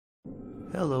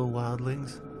Hello,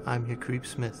 wildlings. I'm your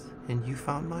Creepsmith, and you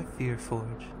found my Fear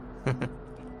Forge.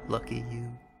 Lucky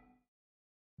you.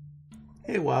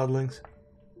 Hey, wildlings.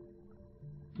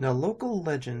 Now, local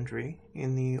legendary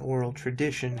in the oral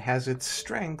tradition has its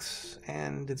strengths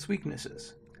and its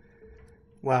weaknesses.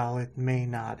 While it may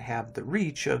not have the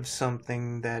reach of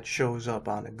something that shows up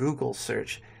on a Google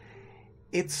search,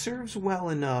 it serves well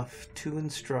enough to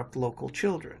instruct local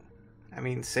children. I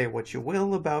mean, say what you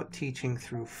will about teaching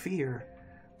through fear.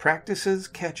 Practices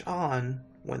catch on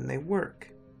when they work,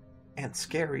 and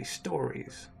scary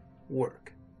stories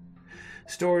work.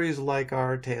 Stories like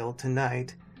our tale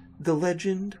tonight, The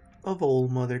Legend of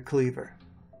Old Mother Cleaver,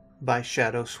 by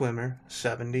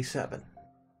Shadowswimmer77.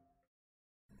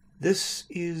 This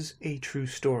is a true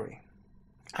story.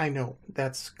 I know,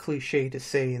 that's cliche to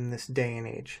say in this day and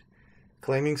age.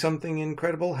 Claiming something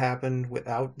incredible happened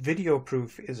without video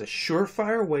proof is a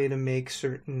surefire way to make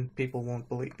certain people won't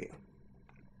believe you.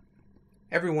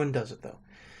 Everyone does it, though,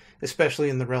 especially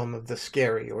in the realm of the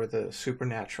scary or the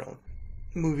supernatural.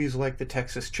 Movies like The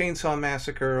Texas Chainsaw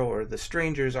Massacre or The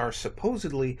Strangers are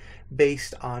supposedly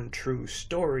based on true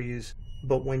stories,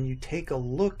 but when you take a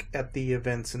look at the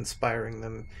events inspiring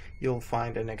them, you'll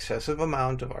find an excessive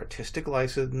amount of artistic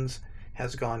license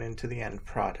has gone into the end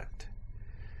product.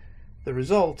 The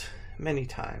result, many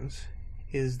times,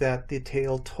 is that the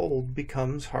tale told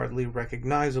becomes hardly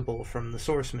recognizable from the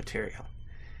source material.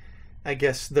 I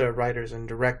guess the writers and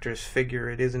directors figure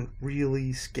it isn't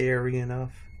really scary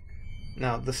enough.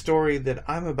 Now, the story that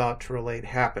I'm about to relate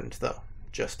happened, though.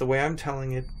 Just the way I'm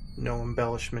telling it, no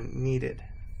embellishment needed.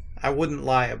 I wouldn't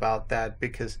lie about that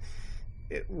because,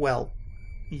 well,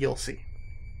 you'll see.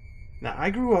 Now, I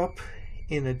grew up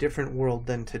in a different world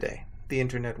than today. The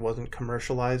internet wasn't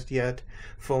commercialized yet,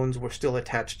 phones were still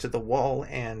attached to the wall,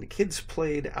 and kids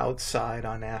played outside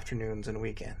on afternoons and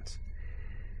weekends.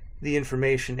 The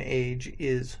information age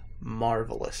is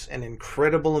marvelous, an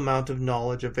incredible amount of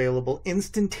knowledge available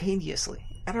instantaneously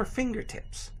at our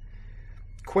fingertips.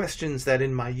 Questions that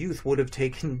in my youth would have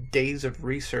taken days of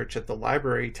research at the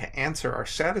library to answer are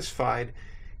satisfied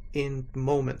in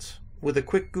moments with a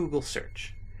quick Google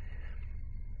search.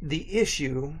 The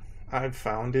issue I've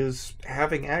found is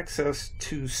having access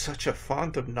to such a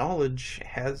font of knowledge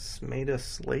has made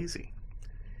us lazy.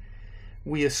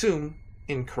 We assume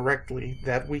incorrectly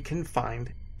that we can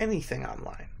find anything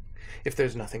online. If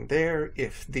there's nothing there,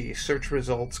 if the search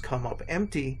results come up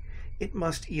empty, it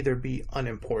must either be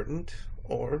unimportant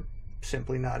or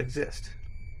simply not exist.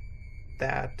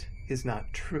 That is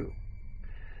not true.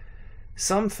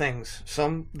 Some things,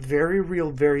 some very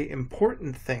real, very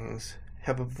important things,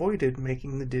 have avoided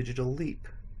making the digital leap.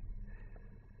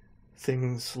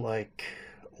 Things like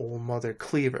Old Mother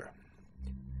Cleaver.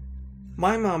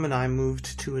 My mom and I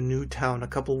moved to a new town a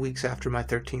couple weeks after my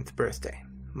 13th birthday.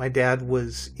 My dad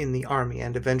was in the army,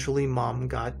 and eventually Mom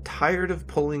got tired of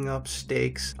pulling up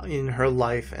stakes in her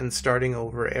life and starting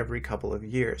over every couple of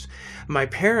years. My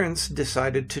parents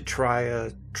decided to try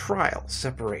a trial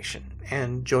separation,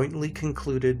 and jointly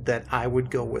concluded that I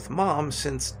would go with Mom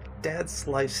since Dad's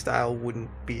lifestyle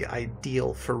wouldn't be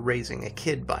ideal for raising a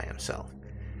kid by himself.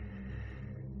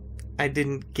 I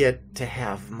didn't get to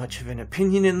have much of an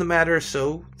opinion in the matter,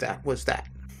 so that was that.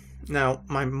 Now,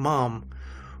 my mom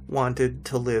wanted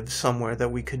to live somewhere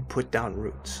that we could put down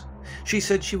roots. She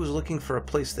said she was looking for a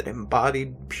place that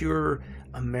embodied pure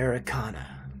Americana.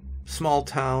 Small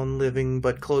town living,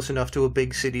 but close enough to a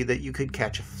big city that you could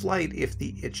catch a flight if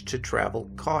the itch to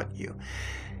travel caught you.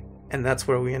 And that's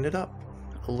where we ended up.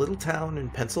 A little town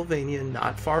in Pennsylvania,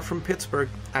 not far from Pittsburgh.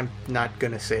 I'm not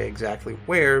going to say exactly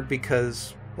where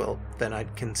because, well, then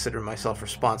I'd consider myself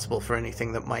responsible for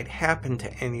anything that might happen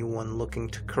to anyone looking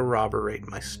to corroborate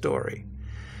my story.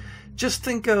 Just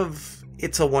think of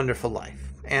It's a Wonderful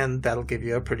Life, and that'll give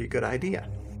you a pretty good idea.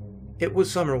 It was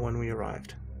summer when we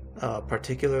arrived, a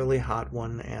particularly hot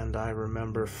one, and I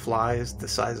remember flies the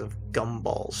size of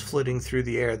gumballs flitting through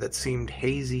the air that seemed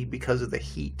hazy because of the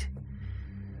heat.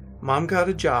 Mom got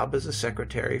a job as a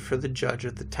secretary for the judge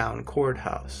at the town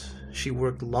courthouse. She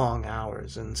worked long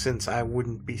hours, and since I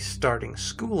wouldn't be starting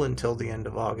school until the end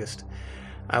of August,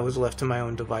 I was left to my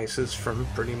own devices from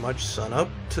pretty much sunup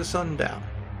to sundown.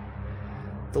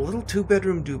 The little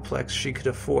two-bedroom duplex she could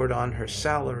afford on her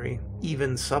salary,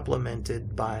 even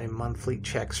supplemented by monthly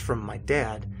checks from my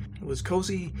dad, was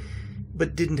cozy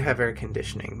but didn't have air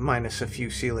conditioning, minus a few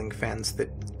ceiling fans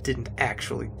that didn't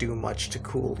actually do much to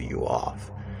cool you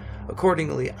off.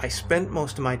 Accordingly, I spent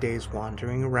most of my days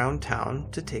wandering around town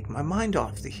to take my mind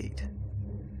off the heat.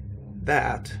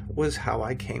 That was how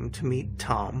I came to meet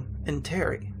Tom and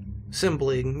Terry,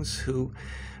 siblings who,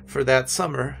 for that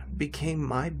summer became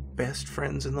my best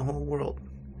friends in the whole world.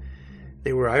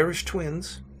 They were Irish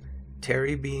twins,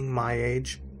 Terry being my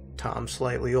age, Tom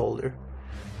slightly older.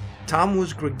 Tom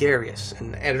was gregarious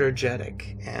and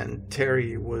energetic, and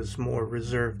Terry was more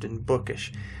reserved and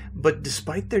bookish. But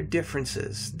despite their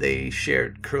differences, they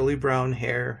shared curly brown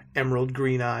hair, emerald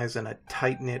green eyes, and a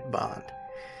tight-knit bond.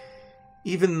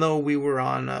 Even though we were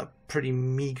on a pretty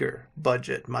meager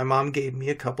budget, my mom gave me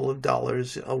a couple of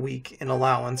dollars a week in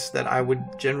allowance that I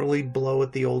would generally blow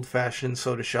at the old-fashioned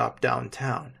soda shop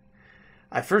downtown.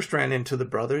 I first ran into the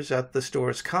brothers at the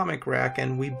store's comic rack,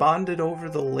 and we bonded over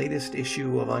the latest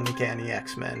issue of Uncanny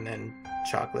X-Men and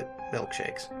chocolate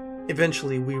milkshakes.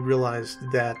 Eventually, we realized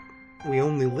that we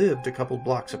only lived a couple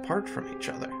blocks apart from each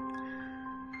other.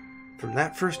 From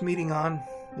that first meeting on,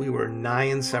 we were nigh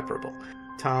inseparable.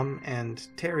 Tom and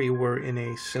Terry were in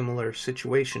a similar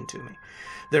situation to me.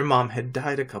 Their mom had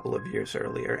died a couple of years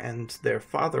earlier, and their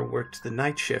father worked the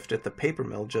night shift at the paper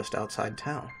mill just outside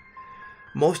town.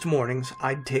 Most mornings,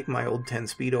 I'd take my old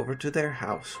 10-speed over to their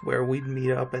house, where we'd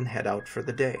meet up and head out for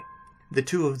the day. The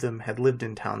two of them had lived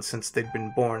in town since they'd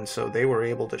been born, so they were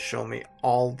able to show me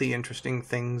all the interesting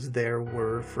things there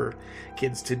were for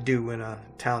kids to do in a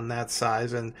town that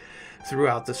size and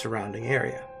throughout the surrounding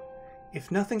area. If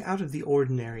nothing out of the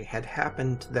ordinary had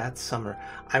happened that summer,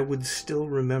 I would still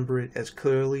remember it as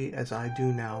clearly as I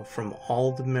do now from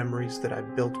all the memories that I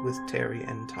built with Terry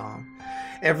and Tom.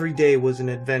 Every day was an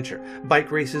adventure. Bike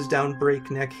races down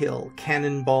Breakneck Hill,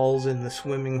 cannonballs in the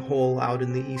swimming hole out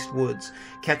in the East Woods,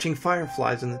 catching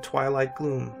fireflies in the twilight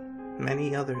gloom,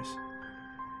 many others.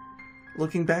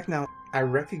 Looking back now, I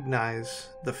recognize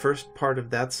the first part of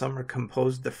that summer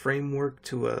composed the framework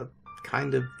to a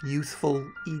kind of youthful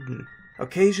Eden.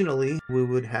 Occasionally, we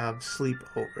would have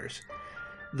sleepovers.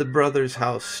 The brothers'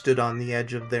 house stood on the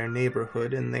edge of their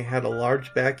neighborhood, and they had a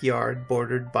large backyard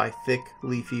bordered by thick,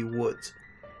 leafy woods.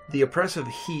 The oppressive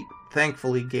heat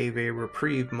thankfully gave a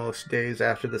reprieve most days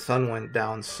after the sun went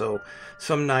down, so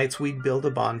some nights we'd build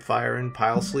a bonfire and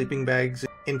pile sleeping bags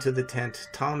into the tent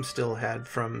Tom still had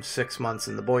from 6 months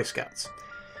in the Boy Scouts.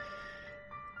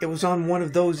 It was on one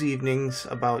of those evenings,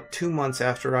 about 2 months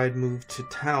after I'd moved to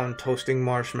town toasting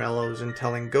marshmallows and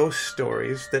telling ghost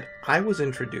stories, that I was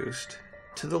introduced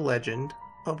to the legend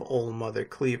of Old Mother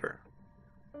Cleaver.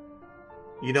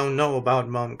 "You don't know about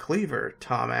Mum Cleaver?"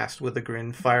 Tom asked with a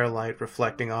grin, firelight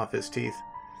reflecting off his teeth.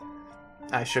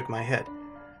 I shook my head.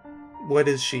 "What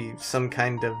is she, some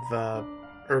kind of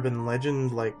urban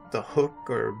legend like the Hook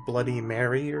or Bloody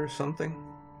Mary or something?"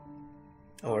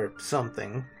 "Or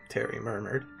something," Terry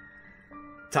murmured.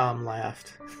 Tom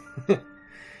laughed.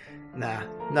 "Nah,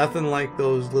 nothing like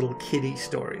those little kiddie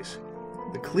stories.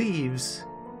 The Cleaves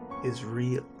is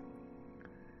real."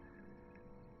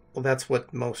 "Well, that's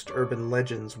what most urban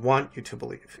legends want you to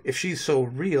believe. If she's so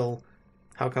real,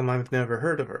 how come I've never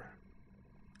heard of her?"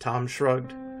 Tom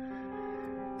shrugged.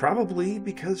 "Probably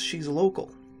because she's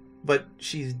local. But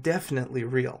she's definitely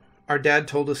real. Our dad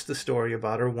told us the story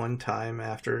about her one time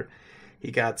after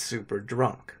he got super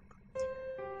drunk.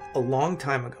 A long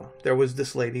time ago, there was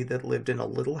this lady that lived in a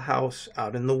little house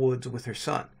out in the woods with her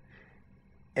son.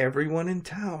 Everyone in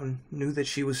town knew that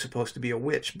she was supposed to be a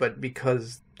witch, but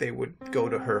because they would go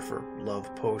to her for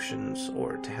love potions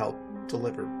or to help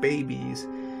deliver babies,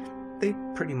 they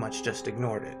pretty much just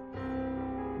ignored it."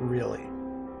 "Really?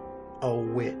 A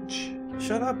witch?"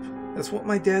 "Shut up. That's what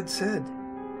my dad said."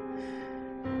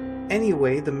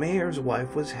 "Anyway, the mayor's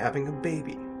wife was having a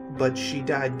baby, but she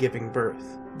died giving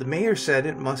birth. The mayor said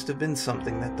it must have been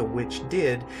something that the witch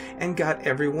did and got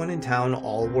everyone in town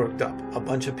all worked up. A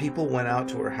bunch of people went out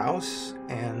to her house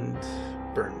and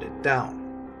burned it down."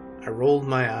 I rolled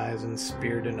my eyes and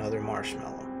speared another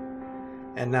marshmallow.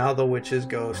 "And now the witch's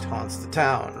ghost haunts the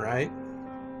town, right?"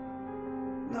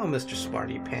 "No, Mr.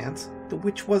 Smarty Pants. The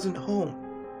witch wasn't home.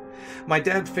 My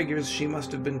dad figures she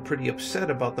must have been pretty upset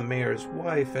about the mayor's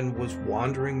wife and was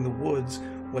wandering the woods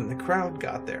when the crowd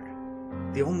got there.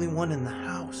 The only one in the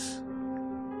house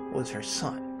was her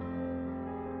son.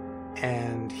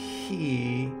 And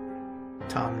he..."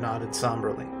 Tom nodded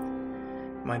somberly.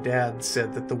 "My dad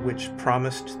said that the witch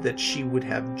promised that she would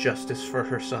have justice for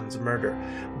her son's murder,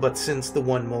 but since the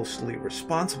one mostly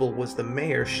responsible was the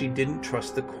mayor, she didn't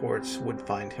trust the courts would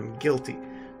find him guilty.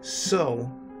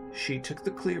 So she took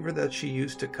the cleaver that she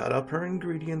used to cut up her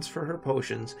ingredients for her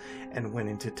potions and went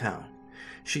into town.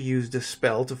 She used a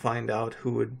spell to find out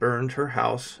who had burned her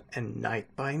house, and night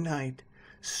by night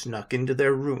snuck into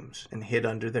their rooms and hid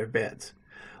under their beds.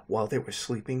 While they were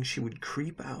sleeping, she would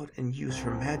creep out and use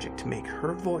her magic to make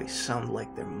her voice sound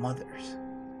like their mother's.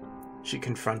 She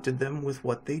confronted them with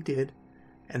what they did,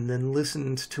 and then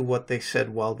listened to what they said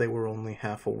while they were only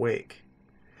half awake.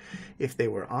 If they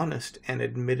were honest and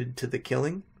admitted to the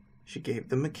killing, she gave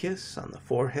them a kiss on the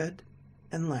forehead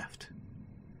and left.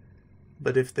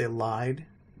 But if they lied,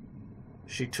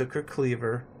 she took her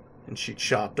cleaver and she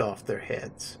chopped off their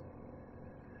heads.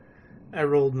 I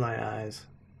rolled my eyes.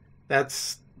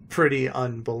 That's pretty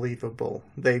unbelievable.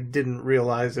 They didn't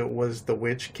realize it was the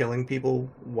witch killing people.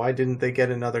 Why didn't they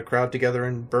get another crowd together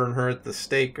and burn her at the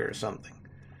stake or something?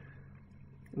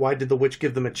 Why did the witch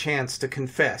give them a chance to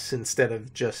confess instead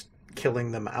of just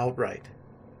killing them outright?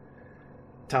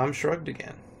 Tom shrugged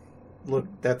again. Look,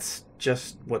 that's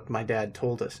just what my dad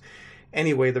told us.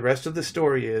 Anyway, the rest of the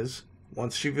story is,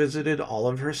 once she visited all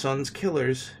of her son's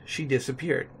killers, she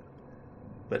disappeared.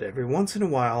 But every once in a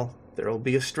while, there'll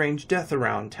be a strange death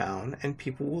around town, and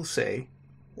people will say,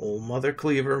 Old Mother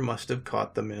Cleaver must have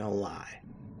caught them in a lie.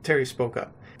 Terry spoke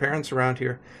up. Parents around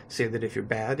here say that if you're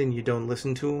bad and you don't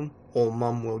listen to them, old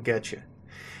Mum will get you.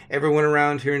 Everyone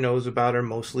around here knows about her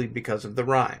mostly because of the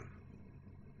rhyme.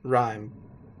 Rhyme?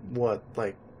 What,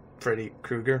 like Freddy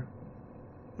Krueger?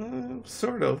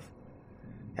 Sort of.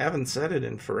 Haven't said it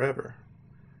in forever.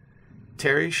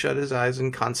 Terry shut his eyes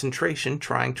in concentration,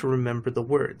 trying to remember the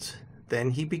words.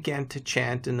 Then he began to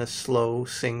chant in a slow,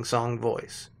 sing-song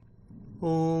voice.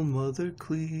 Old Mother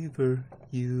Cleaver,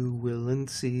 you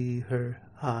willn't see her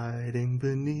hiding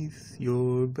beneath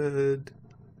your bed.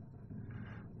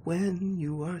 When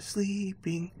you are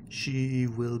sleeping, she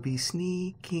will be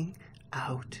sneaking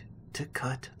out to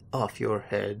cut off your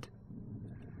head.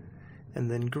 And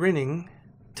then grinning,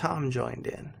 Tom joined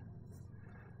in.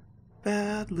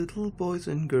 Bad little boys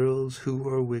and girls who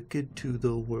are wicked to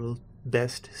the world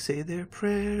best say their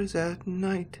prayers at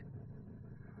night.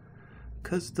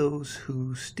 'Cause those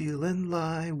who steal and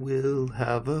lie will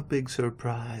have a big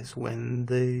surprise when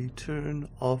they turn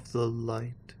off the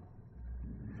light.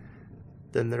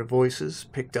 Then their voices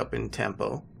picked up in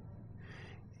tempo.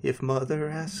 If Mother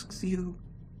asks you,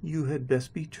 you had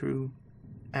best be true,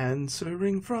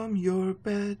 answering from your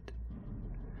bed.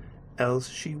 Else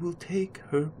she will take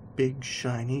her big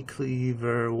shiny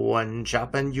cleaver, one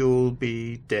chop and you'll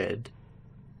be dead.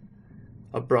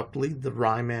 Abruptly the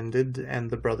rhyme ended and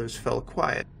the brothers fell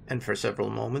quiet, and for several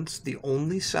moments the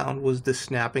only sound was the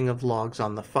snapping of logs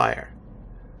on the fire.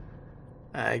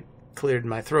 I cleared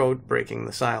my throat, breaking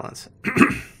the silence.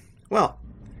 Well,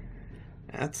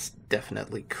 that's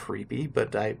definitely creepy,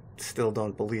 but I still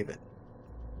don't believe it.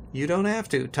 You don't have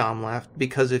to, Tom laughed,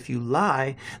 because if you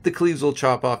lie, the Cleaves will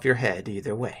chop off your head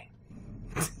either way.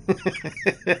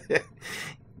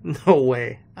 No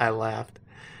way, I laughed.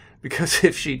 Because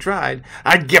if she tried,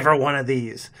 I'd give her one of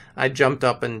these. I jumped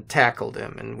up and tackled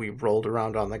him, and we rolled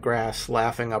around on the grass,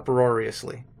 laughing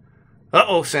uproariously.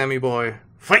 Uh-oh, Sammy boy.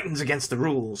 Fighting's against the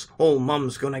rules. Old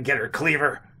Mum's gonna get her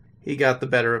cleaver. He got the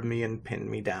better of me and pinned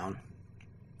me down.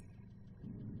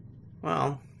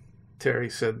 Well, Terry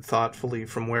said thoughtfully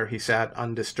from where he sat,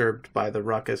 undisturbed by the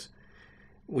ruckus,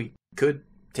 we could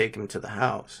take him to the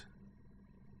house.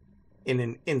 In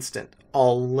an instant,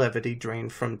 all levity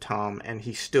drained from Tom, and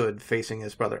he stood facing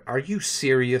his brother. Are you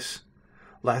serious?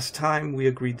 Last time we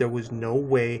agreed there was no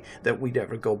way that we'd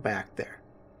ever go back there.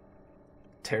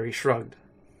 Terry shrugged.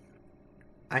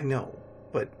 I know,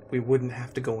 but we wouldn't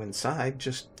have to go inside.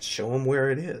 Just show him where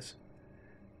it is.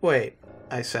 Wait,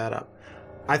 I sat up.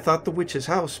 I thought the witch's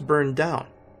house burned down.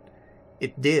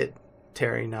 It did,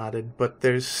 Terry nodded, but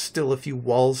there's still a few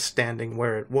walls standing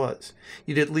where it was.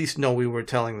 You'd at least know we were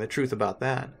telling the truth about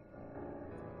that.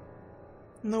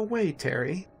 No way,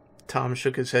 Terry. Tom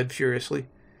shook his head furiously.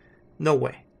 No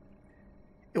way.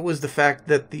 It was the fact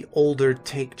that the older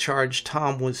take-charge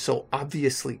Tom was so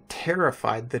obviously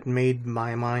terrified that made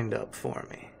my mind up for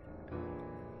me.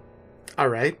 All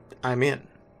right, I'm in.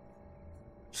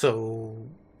 So,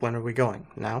 when are we going?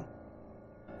 Now?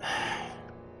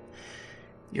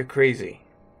 You're crazy,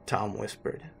 Tom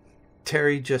whispered.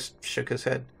 Terry just shook his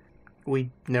head.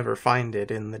 We'd never find it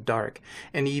in the dark,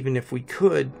 and even if we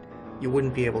could, you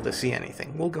wouldn't be able to see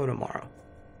anything. We'll go tomorrow.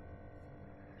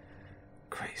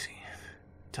 Crazy,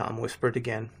 Tom whispered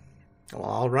again. Well,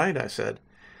 all right, I said.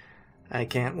 I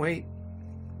can't wait.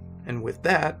 And with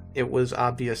that, it was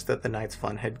obvious that the night's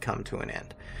fun had come to an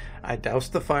end. I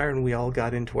doused the fire and we all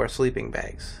got into our sleeping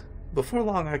bags. Before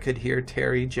long I could hear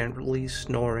Terry gently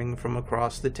snoring from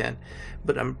across the tent,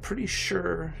 but I'm pretty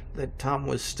sure that Tom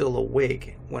was still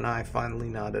awake when I finally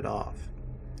nodded off.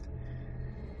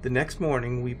 The next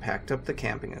morning we packed up the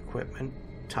camping equipment.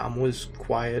 Tom was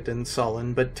quiet and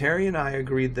sullen, but Terry and I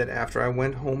agreed that after I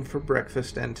went home for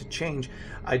breakfast and to change,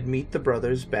 I'd meet the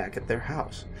brothers back at their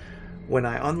house. When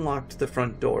I unlocked the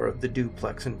front door of the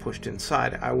duplex and pushed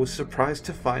inside, I was surprised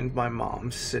to find my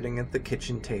mom sitting at the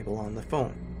kitchen table on the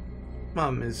phone.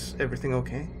 Mom, is everything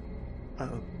okay?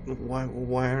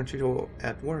 Why aren't you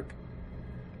at work?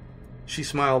 She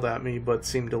smiled at me, but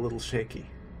seemed a little shaky.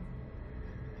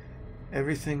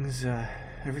 Everything's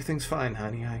fine,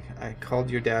 honey. I called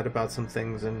your dad about some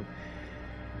things, and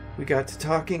we got to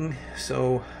talking,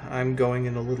 so I'm going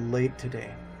in a little late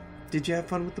today. Did you have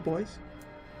fun with the boys?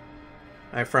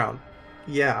 I frowned.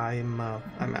 Yeah,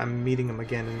 I'm meeting them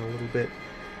again in a little bit.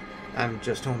 I'm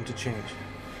just home to change.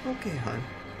 Okay, hon.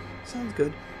 Sounds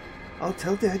good. I'll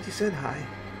tell Dad you said hi.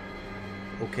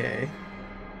 Okay.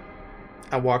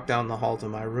 I walked down the hall to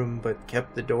my room, but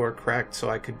kept the door cracked so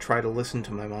I could try to listen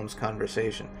to my mom's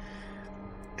conversation.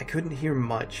 I couldn't hear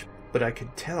much, but I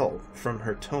could tell from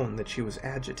her tone that she was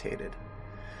agitated.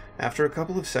 After a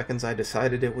couple of seconds, I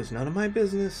decided it was none of my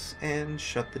business and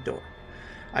shut the door.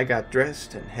 I got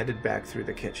dressed and headed back through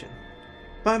the kitchen.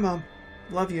 Bye, Mom.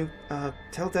 Love you.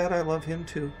 Tell Dad I love him,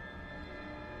 too.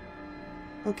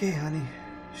 Okay, honey,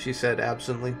 she said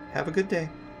absently. Have a good day.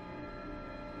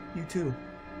 You too.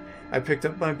 I picked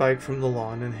up my bike from the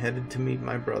lawn and headed to meet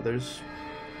my brothers,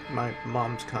 my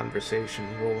mom's conversation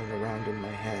rolling around in my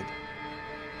head.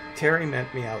 Terry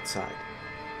met me outside.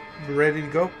 Ready to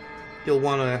go? You'll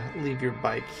want to leave your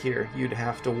bike here. You'd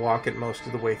have to walk it most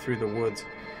of the way through the woods.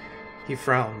 He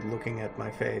frowned, looking at my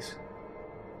face.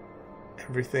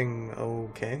 Everything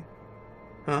okay?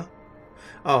 Huh?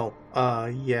 Oh,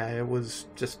 yeah, it was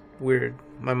just weird.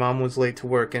 My mom was late to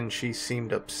work and she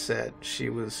seemed upset. She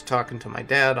was talking to my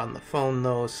dad on the phone,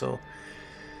 though, so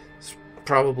it's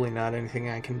probably not anything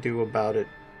I can do about it.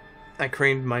 I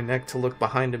craned my neck to look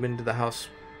behind him into the house.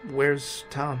 Where's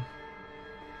Tom?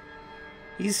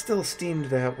 He's still steamed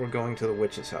that we're going to the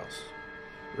witch's house.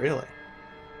 Really?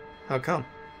 How come?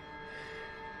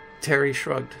 Terry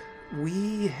shrugged.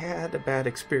 We had a bad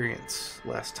experience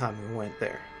last time we went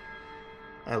there.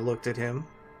 I looked at him,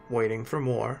 waiting for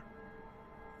more.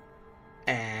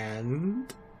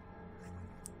 And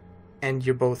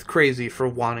you're both crazy for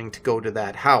wanting to go to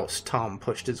that house. Tom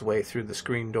pushed his way through the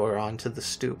screen door onto the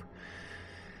stoop.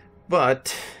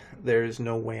 But there's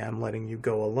no way I'm letting you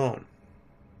go alone.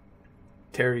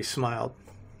 Terry smiled.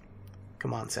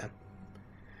 Come on, Sam.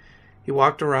 He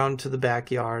walked around to the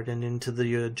backyard and into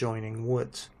the adjoining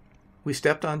woods. We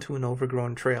stepped onto an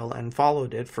overgrown trail and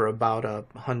followed it for about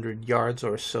 100 yards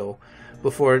or so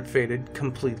before it faded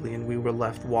completely and we were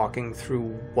left walking through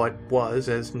what was,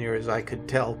 as near as I could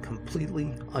tell,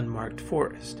 completely unmarked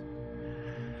forest.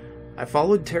 I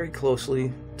followed Terry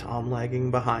closely, Tom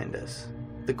lagging behind us.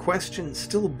 The question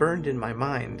still burned in my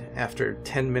mind after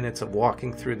 10 minutes of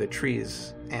walking through the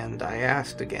trees, and I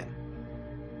asked again.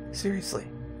 Seriously,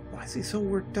 why is he so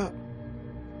worked up?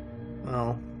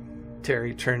 Well,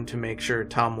 Terry turned to make sure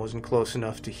Tom wasn't close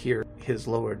enough to hear his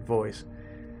lowered voice.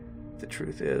 The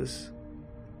truth is,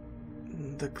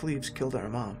 the Cleaves killed our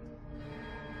mom.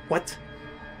 What?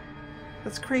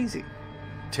 That's crazy.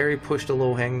 Terry pushed a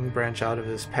low-hanging branch out of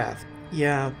his path.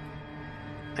 Yeah,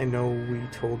 I know we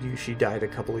told you she died a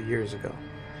couple of years ago.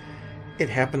 It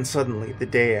happened suddenly the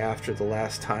day after the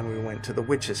last time we went to the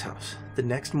witch's house. The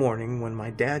next morning, when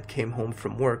my dad came home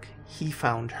from work, he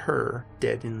found her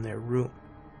dead in their room.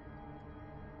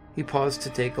 He paused to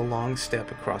take a long step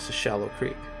across a shallow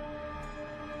creek.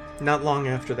 Not long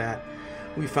after that,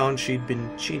 we found she'd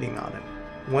been cheating on him.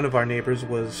 One of our neighbors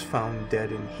was found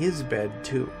dead in his bed,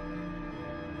 too.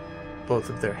 Both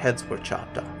of their heads were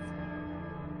chopped off.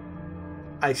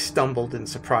 I stumbled in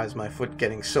surprise, my foot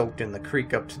getting soaked in the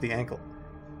creek up to the ankle.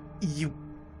 You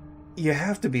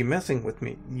have to be messing with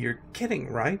me. You're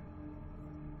kidding, right?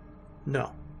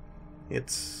 No.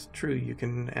 It's true. You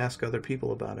can ask other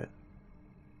people about it.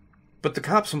 But the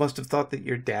cops must have thought that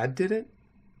your dad did it?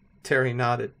 Terry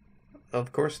nodded.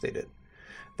 Of course they did.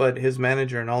 But his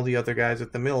manager and all the other guys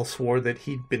at the mill swore that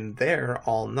he'd been there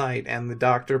all night, and the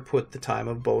doctor put the time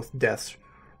of both deaths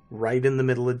right in the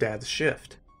middle of Dad's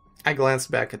shift. I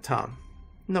glanced back at Tom.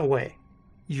 No way.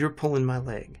 You're pulling my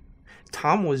leg.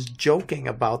 Tom was joking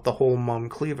about the whole Mum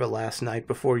Cleaver last night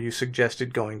before you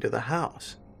suggested going to the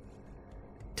house.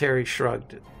 Terry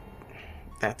shrugged.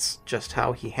 That's just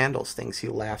how he handles things. He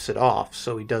laughs it off,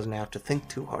 so he doesn't have to think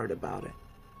too hard about it.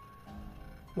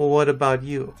 Well, what about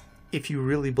you? If you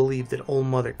really believe that old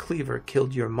Mother Cleaver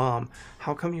killed your mom,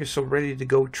 how come you're so ready to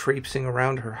go traipsing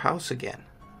around her house again?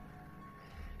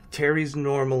 Terry's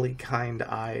normally kind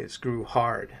eyes grew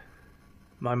hard.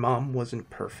 My mom wasn't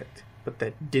perfect, but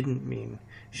that didn't mean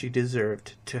she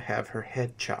deserved to have her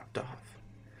head chopped off.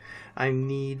 I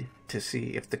need to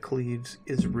see if the Cleaves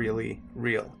is really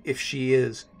real. If she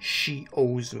is, she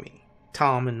owes me.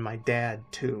 Tom and my dad,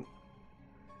 too.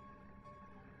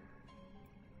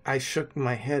 I shook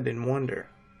my head in wonder.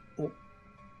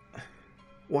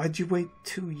 Why'd you wait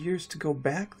 2 years to go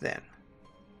back then?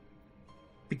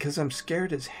 Because I'm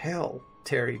scared as hell,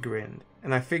 Terry grinned,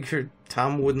 and I figured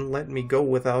Tom wouldn't let me go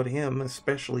without him,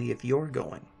 especially if you're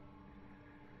going.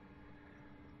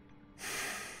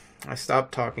 I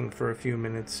stopped talking for a few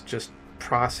minutes, just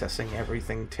processing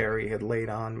everything Terry had laid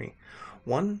on me.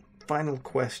 One final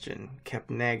question kept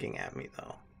nagging at me,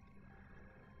 though.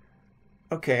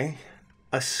 Okay,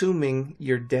 assuming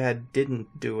your dad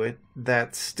didn't do it,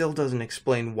 that still doesn't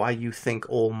explain why you think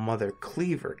old Mother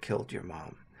Cleaver killed your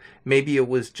mom. Maybe it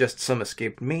was just some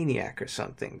escaped maniac or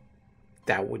something.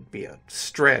 That would be a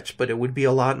stretch, but it would be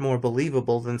a lot more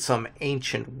believable than some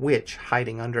ancient witch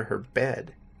hiding under her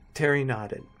bed. Terry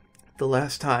nodded. The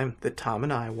last time that Tom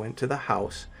and I went to the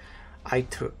house, I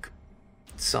took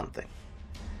something.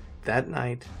 That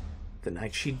night, the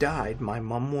night she died, my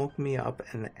mom woke me up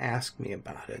and asked me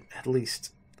about it. At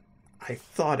least, I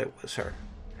thought it was her.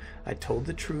 I told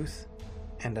the truth,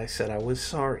 and I said I was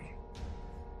sorry.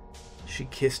 She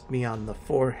kissed me on the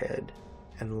forehead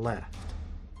and left.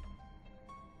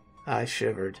 I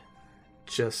shivered.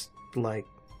 Just like,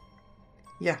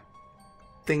 yeah.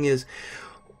 Thing is,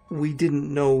 we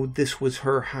didn't know this was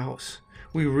her house.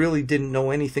 We really didn't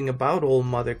know anything about old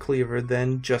Mother Cleaver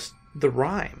than just the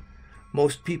rhyme.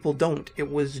 Most people don't. It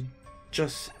wasn't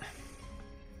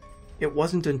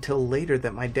until later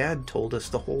that my dad told us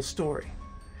the whole story.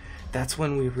 That's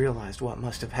when we realized what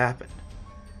must have happened.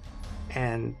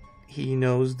 And he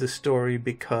knows the story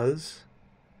because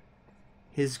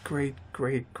his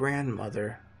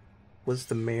great-great-grandmother was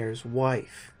the mayor's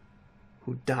wife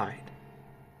who died.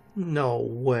 No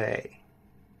way.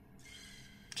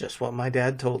 Just what my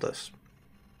dad told us.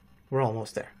 We're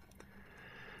almost there.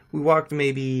 We walked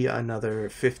maybe another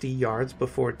 50 yards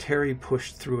before Terry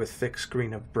pushed through a thick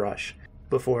screen of brush.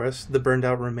 Before us, the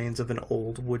burned-out remains of an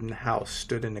old wooden house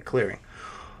stood in a clearing.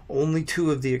 Only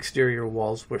 2 of the exterior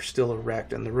walls were still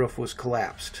erect and the roof was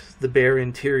collapsed. The bare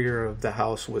interior of the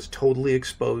house was totally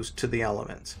exposed to the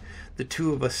elements. The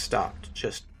 2 of us stopped,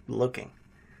 just looking.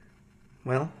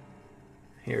 Well,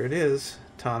 here it is,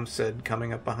 Tom said,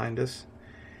 coming up behind us.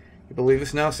 You believe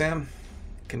us now, Sam?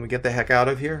 Can we get the heck out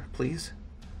of here, please?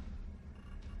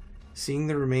 Seeing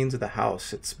the remains of the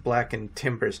house, its blackened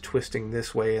timbers twisting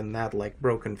this way and that like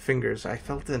broken fingers, I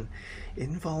felt an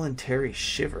involuntary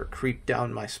shiver creep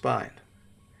down my spine.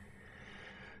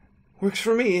 Works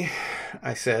for me,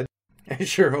 I said. I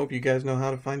sure hope you guys know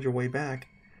how to find your way back.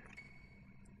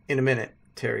 In a minute,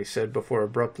 Terry said before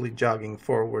abruptly jogging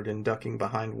forward and ducking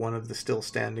behind one of the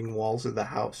still-standing walls of the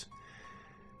house.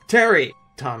 Terry!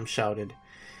 Tom shouted.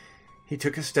 He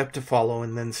took a step to follow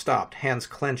and then stopped, hands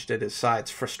clenched at his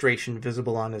sides, frustration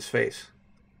visible on his face.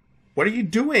 What are you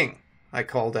doing? I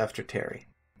called after Terry.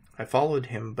 I followed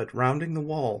him, but rounding the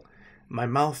wall, my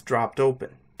mouth dropped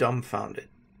open, dumbfounded.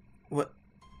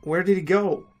 Where did he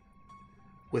go?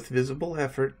 With visible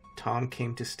effort, Tom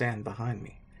came to stand behind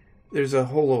me. There's a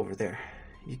hole over there.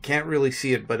 You can't really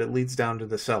see it, but it leads down to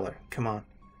the cellar. Come on.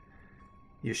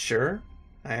 You sure?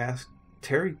 I asked.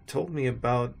 Terry told me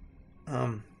about,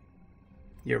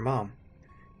 your mom.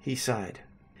 He sighed.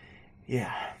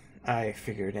 Yeah, I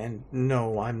figured, and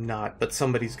no, I'm not, but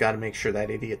somebody's got to make sure that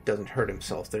idiot doesn't hurt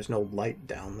himself. There's no light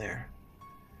down there.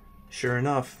 Sure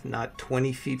enough, not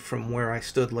 20 feet from where I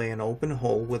stood lay an open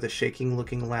hole with a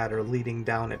shaking-looking ladder leading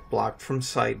down it, blocked from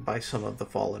sight by some of the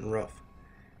fallen roof.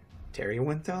 Terry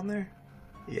went down there?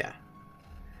 Yeah.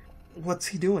 What's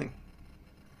he doing?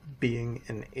 Being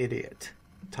an idiot.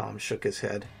 Tom shook his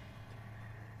head.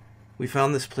 We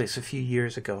found this place a few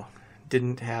years ago.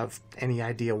 Didn't have any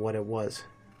idea what it was.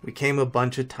 We came a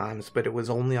bunch of times, but it was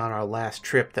only on our last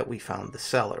trip that we found the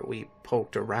cellar. We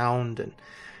poked around and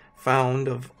found,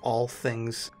 of all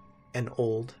things, an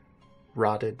old,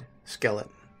 rotted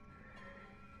skeleton.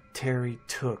 Terry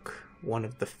took one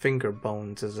of the finger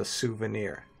bones as a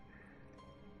souvenir.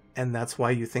 And that's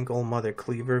why you think old Mother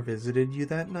Cleaver visited you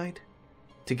that night?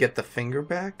 To get the finger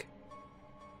back?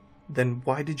 Then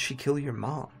why did she kill your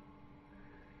mom?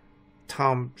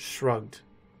 Tom shrugged.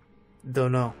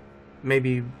 Don't know.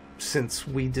 Maybe since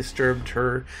we disturbed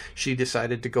her, she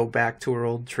decided to go back to her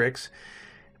old tricks.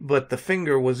 But the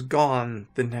finger was gone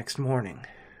the next morning.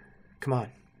 Come on,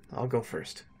 I'll go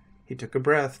first. He took a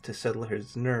breath to settle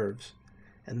his nerves,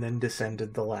 and then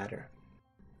descended the ladder.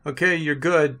 Okay, you're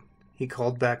good, he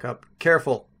called back up.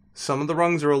 Careful, some of the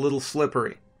rungs are a little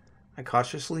slippery. I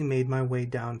cautiously made my way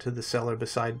down to the cellar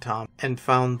beside Tom, and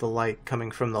found the light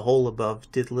coming from the hole above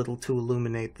did little to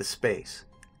illuminate the space.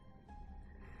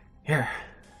 Here,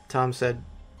 Tom said,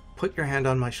 Put your hand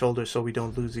on my shoulder so we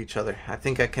don't lose each other. I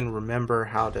think I can remember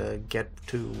how to get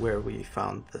to where we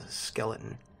found the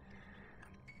skeleton.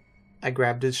 I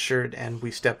grabbed his shirt and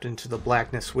we stepped into the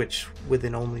blackness, which,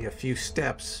 within only a few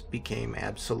steps, became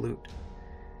absolute.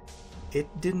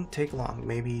 It didn't take long,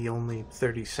 maybe only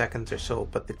 30 seconds or so,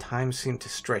 but the time seemed to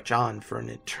stretch on for an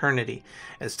eternity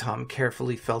as Tom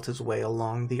carefully felt his way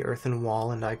along the earthen wall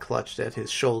and I clutched at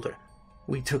his shoulder.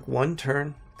 We took one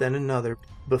turn, then another,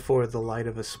 before the light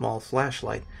of a small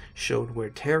flashlight showed where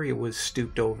Terry was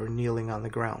stooped over, kneeling on the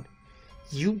ground.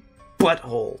 "You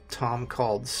butthole!" Tom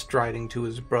called, striding to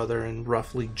his brother and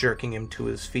roughly jerking him to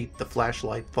his feet, the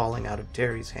flashlight falling out of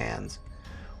Terry's hands.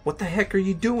 "What the heck are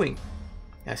you doing?"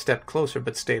 I stepped closer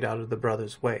but stayed out of the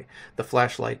brother's way. The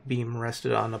flashlight beam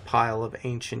rested on a pile of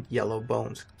ancient yellow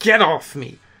bones. "Get off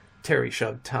me!" Terry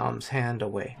shoved Tom's hand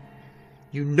away.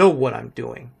 "You know what I'm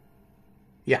doing."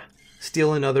 "Yeah,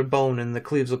 steal another bone and the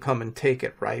Cleaves will come and take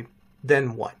it, right?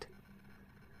 Then what?"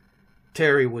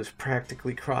 Terry was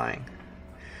practically crying.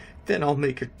 "Then I'll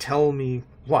make her tell me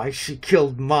why she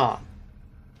killed Mom."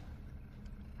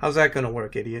 "How's that gonna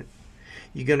work, idiot?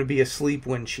 You're gonna be asleep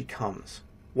when she comes.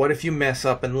 What if you mess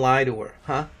up and lie to her,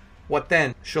 huh? What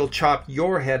then? She'll chop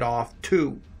your head off,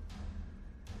 too."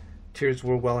 Tears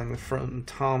were welling from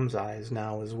Tom's eyes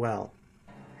now as well.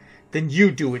 "Then you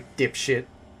do it, dipshit."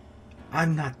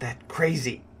 "I'm not that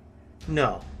crazy."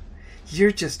 "No,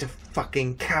 you're just a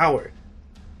fucking coward."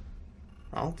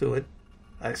 "I'll do it,"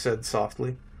 I said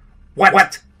softly.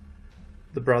 What?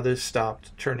 The brothers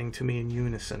stopped, turning to me in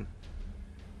unison.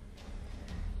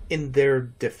 In their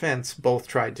defense, both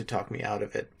tried to talk me out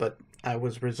of it, but I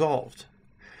was resolved.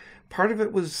 Part of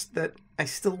it was that I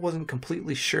still wasn't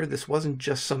completely sure this wasn't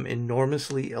just some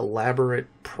enormously elaborate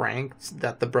prank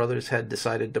that the brothers had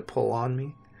decided to pull on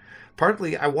me.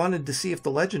 Partly, I wanted to see if the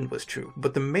legend was true,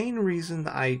 but the main reason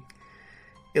I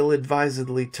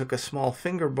ill-advisedly took a small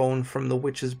finger bone from the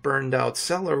witch's burned-out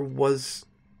cellar was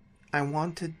I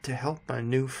wanted to help my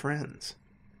new friends.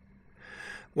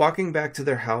 Walking back to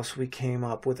their house, we came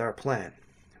up with our plan.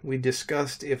 We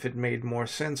discussed if it made more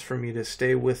sense for me to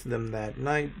stay with them that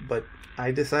night, but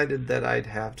I decided that I'd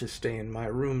have to stay in my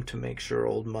room to make sure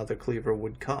old Mother Cleaver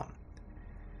would come.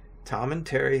 Tom and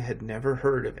Terry had never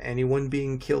heard of anyone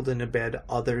being killed in a bed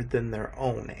other than their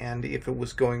own, and if it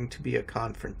was going to be a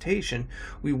confrontation,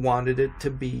 we wanted it to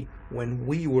be when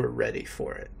we were ready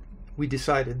for it. We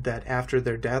decided that after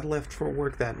their dad left for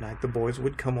work that night, the boys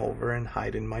would come over and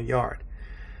hide in my yard.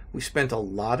 We spent a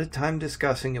lot of time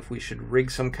discussing if we should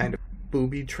rig some kind of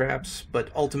booby traps,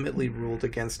 but ultimately ruled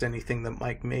against anything that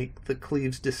might make the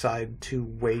Cleaves decide to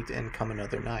wait and come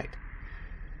another night.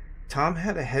 Tom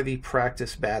had a heavy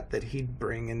practice bat that he'd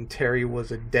bring, and Terry was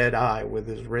a dead eye with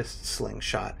his wrist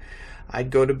slingshot. I'd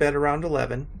go to bed around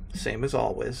 11, same as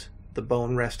always, the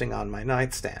bone resting on my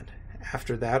nightstand.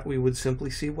 After that, we would simply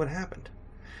see what happened.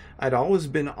 I'd always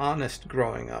been honest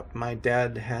growing up. My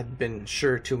dad had been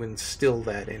sure to instill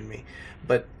that in me,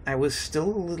 but I was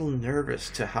still a little nervous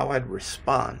to how I'd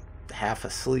respond, half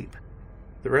asleep.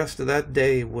 The rest of that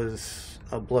day was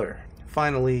a blur.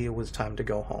 Finally, it was time to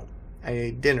go home. I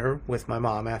ate dinner with my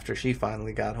mom after she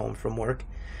finally got home from work,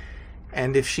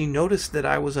 and if she noticed that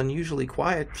I was unusually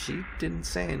quiet, she didn't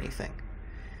say anything.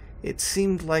 It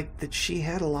seemed like that she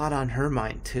had a lot on her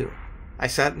mind, too. I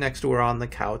sat next to her on the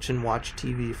couch and watched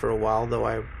TV for a while, though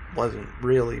I wasn't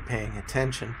really paying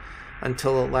attention,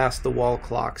 until at last the wall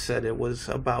clock said it was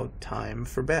about time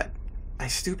for bed. I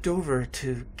stooped over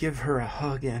to give her a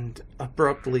hug and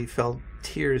abruptly felt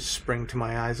tears spring to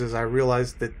my eyes as I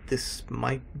realized that this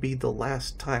might be the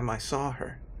last time I saw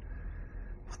her.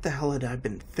 What the hell had I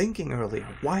been thinking earlier?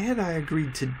 Why had I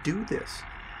agreed to do this?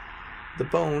 The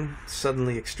bone,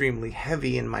 suddenly extremely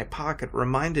heavy in my pocket,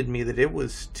 reminded me that it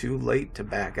was too late to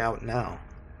back out now.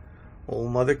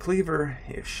 Old Mother Cleaver,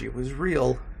 if she was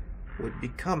real, would be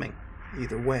coming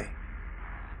either way.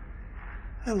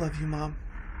 "I love you, Mom,"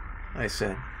 I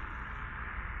said.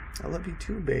 "I love you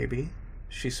too, baby,"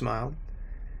 she smiled.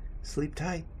 "Sleep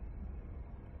tight."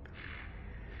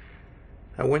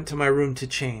 I went to my room to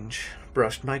change,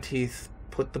 brushed my teeth,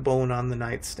 put the bone on the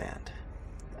nightstand.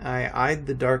 I eyed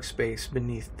the dark space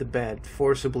beneath the bed,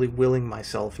 forcibly willing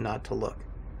myself not to look.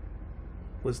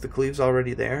 Was the Cleaves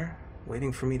already there,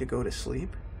 waiting for me to go to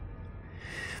sleep?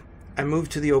 I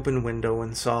moved to the open window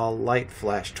and saw light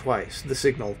flash twice, the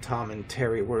signal Tom and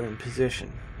Terry were in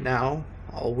position. Now,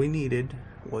 all we needed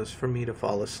was for me to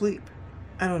fall asleep.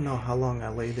 I don't know how long I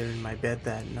lay there in my bed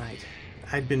that night.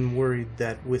 I'd been worried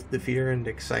that with the fear and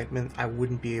excitement I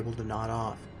wouldn't be able to nod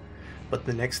off. But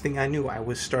the next thing I knew, I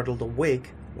was startled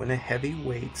awake when a heavy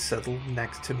weight settled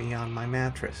next to me on my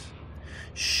mattress.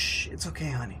 "Shh, it's okay,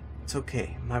 honey. it's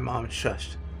okay, my mom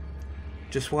shushed.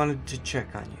 Just wanted to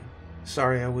check on you.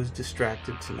 Sorry I was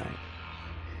distracted tonight.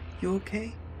 You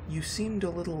okay? You seemed a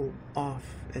little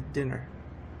off at dinner.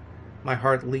 My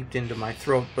heart leaped into my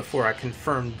throat before I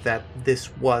confirmed that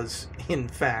this was, in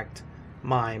fact,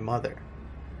 my mother.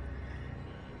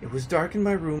 It was dark in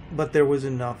my room, but there was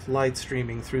enough light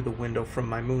streaming through the window from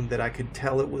my moon that I could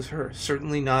tell it was her,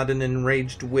 certainly not an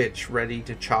enraged witch ready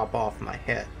to chop off my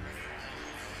head.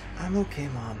 I'm okay,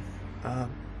 Mom.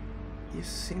 You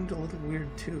seemed a little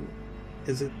weird too.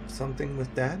 Is it something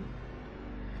with Dad?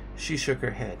 She shook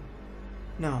her head.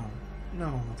 No,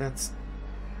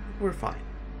 we're fine.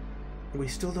 We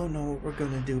still don't know what we're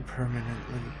gonna do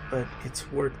permanently, but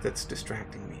it's work that's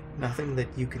distracting me. Nothing that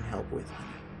you can help with, honey.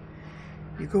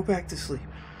 You go back to sleep.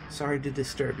 Sorry to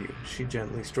disturb you. She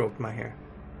gently stroked my hair.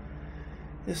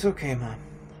 It's okay, Mom.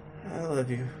 I love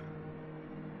you.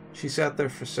 She sat there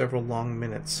for several long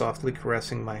minutes, softly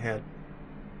caressing my head.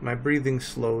 My breathing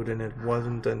slowed, and it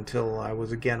wasn't until I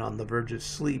was again on the verge of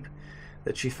sleep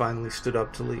that she finally stood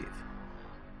up to leave.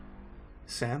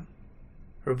 Sam?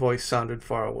 Her voice sounded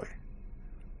far away.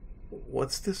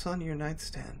 What's this on your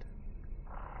nightstand?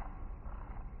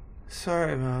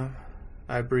 Sorry, Mom,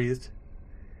 I breathed.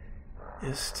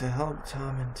 It's to help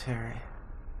Tom and Terry.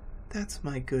 That's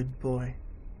my good boy.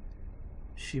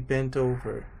 She bent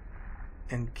over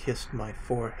and kissed my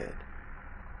forehead.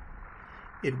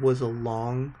 It was a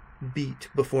long beat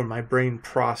before my brain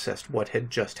processed what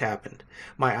had just happened.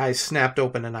 My eyes snapped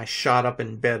open and I shot up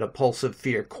in bed, a pulse of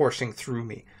fear coursing through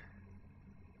me.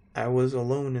 I was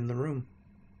alone in the room.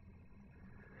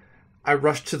 I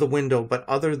rushed to the window, but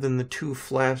other than the 2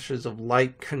 flashes of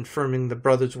light confirming the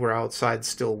brothers were outside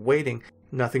still waiting,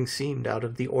 nothing seemed out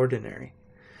of the ordinary.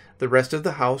 The rest of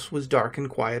the house was dark and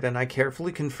quiet, and I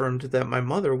carefully confirmed that my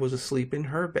mother was asleep in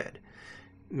her bed.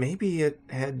 Maybe it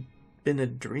had been a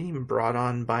dream brought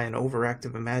on by an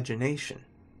overactive imagination.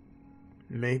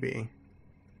 Maybe.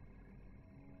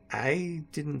 I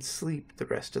didn't sleep the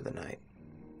rest of the night.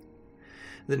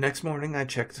 The next morning I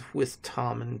checked with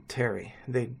Tom and Terry.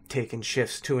 They'd taken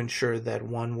shifts to ensure that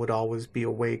one would always be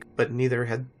awake, but neither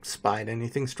had spied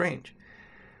anything strange.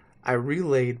 I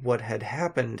relayed what had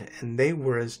happened, and they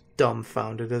were as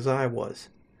dumbfounded as I was.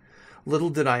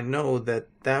 Little did I know that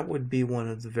that would be one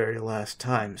of the very last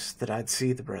times that I'd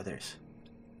see the brothers.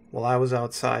 While I was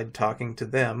outside talking to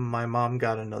them, my mom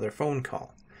got another phone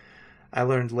call. I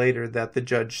learned later that the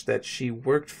judge that she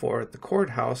worked for at the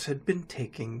courthouse had been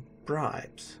taking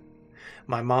bribes.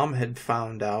 My mom had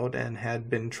found out and had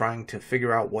been trying to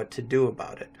figure out what to do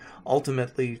about it.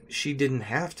 Ultimately, she didn't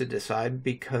have to decide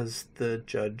because the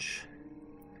judge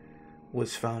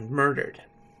was found murdered.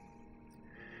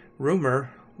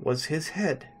 Rumor was his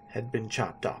head had been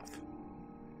chopped off.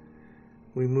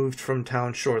 We moved from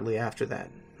town shortly after that.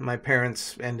 My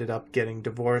parents ended up getting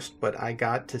divorced, but I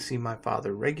got to see my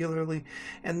father regularly,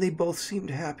 and they both seemed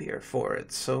happier for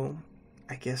it, so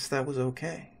I guess that was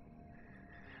okay.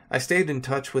 I stayed in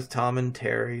touch with Tom and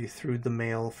Terry through the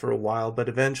mail for a while, but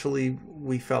eventually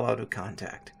we fell out of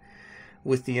contact.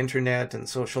 With the internet and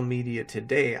social media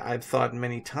today, I've thought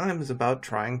many times about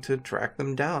trying to track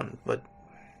them down, but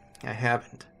I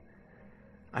haven't.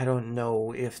 I don't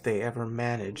know if they ever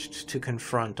managed to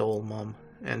confront old Mum,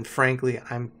 and frankly,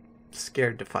 I'm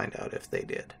scared to find out if they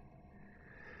did.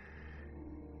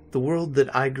 The world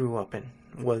that I grew up in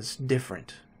was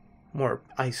different, more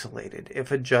isolated.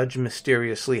 If a judge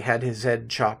mysteriously had his head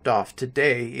chopped off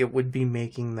today, it would be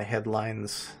making the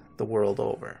headlines the world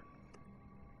over.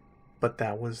 But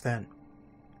that was then.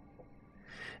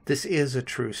 This is a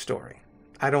true story.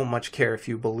 I don't much care if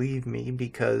you believe me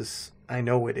because I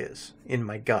know it is, in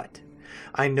my gut.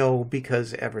 I know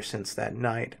because ever since that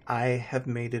night, I have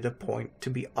made it a point to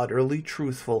be utterly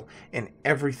truthful in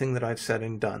everything that I've said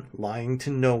and done, lying to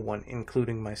no one,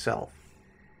 including myself.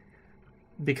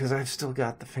 Because I've still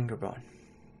got the finger bone.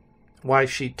 Why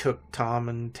she took Tom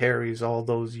and Terry's all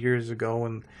those years ago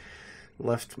and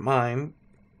left mine,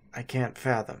 I can't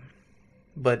fathom.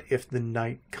 But if the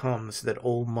night comes that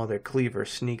old Mother Cleaver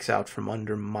sneaks out from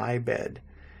under my bed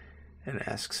and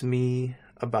asks me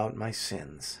about my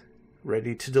sins,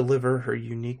 ready to deliver her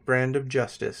unique brand of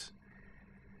justice,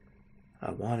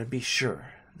 I want to be sure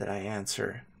that I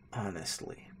answer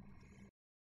honestly.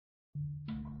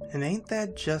 And ain't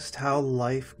that just how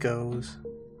life goes?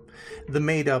 The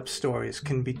made-up stories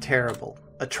can be terrible,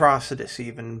 atrocious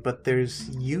even, but there's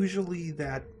usually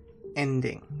that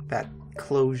ending, that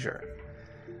closure.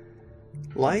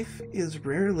 Life is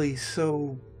rarely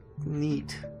so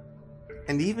neat.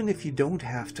 And even if you don't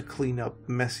have to clean up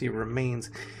messy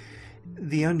remains,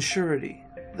 the unsurety,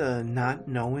 the not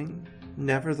knowing,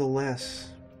 nevertheless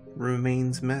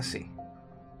remains messy.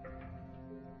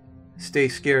 Stay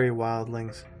scary,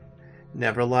 wildlings.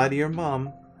 Never lie to your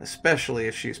mom, especially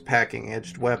if she's packing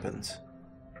edged weapons.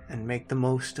 And make the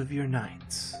most of your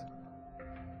nights.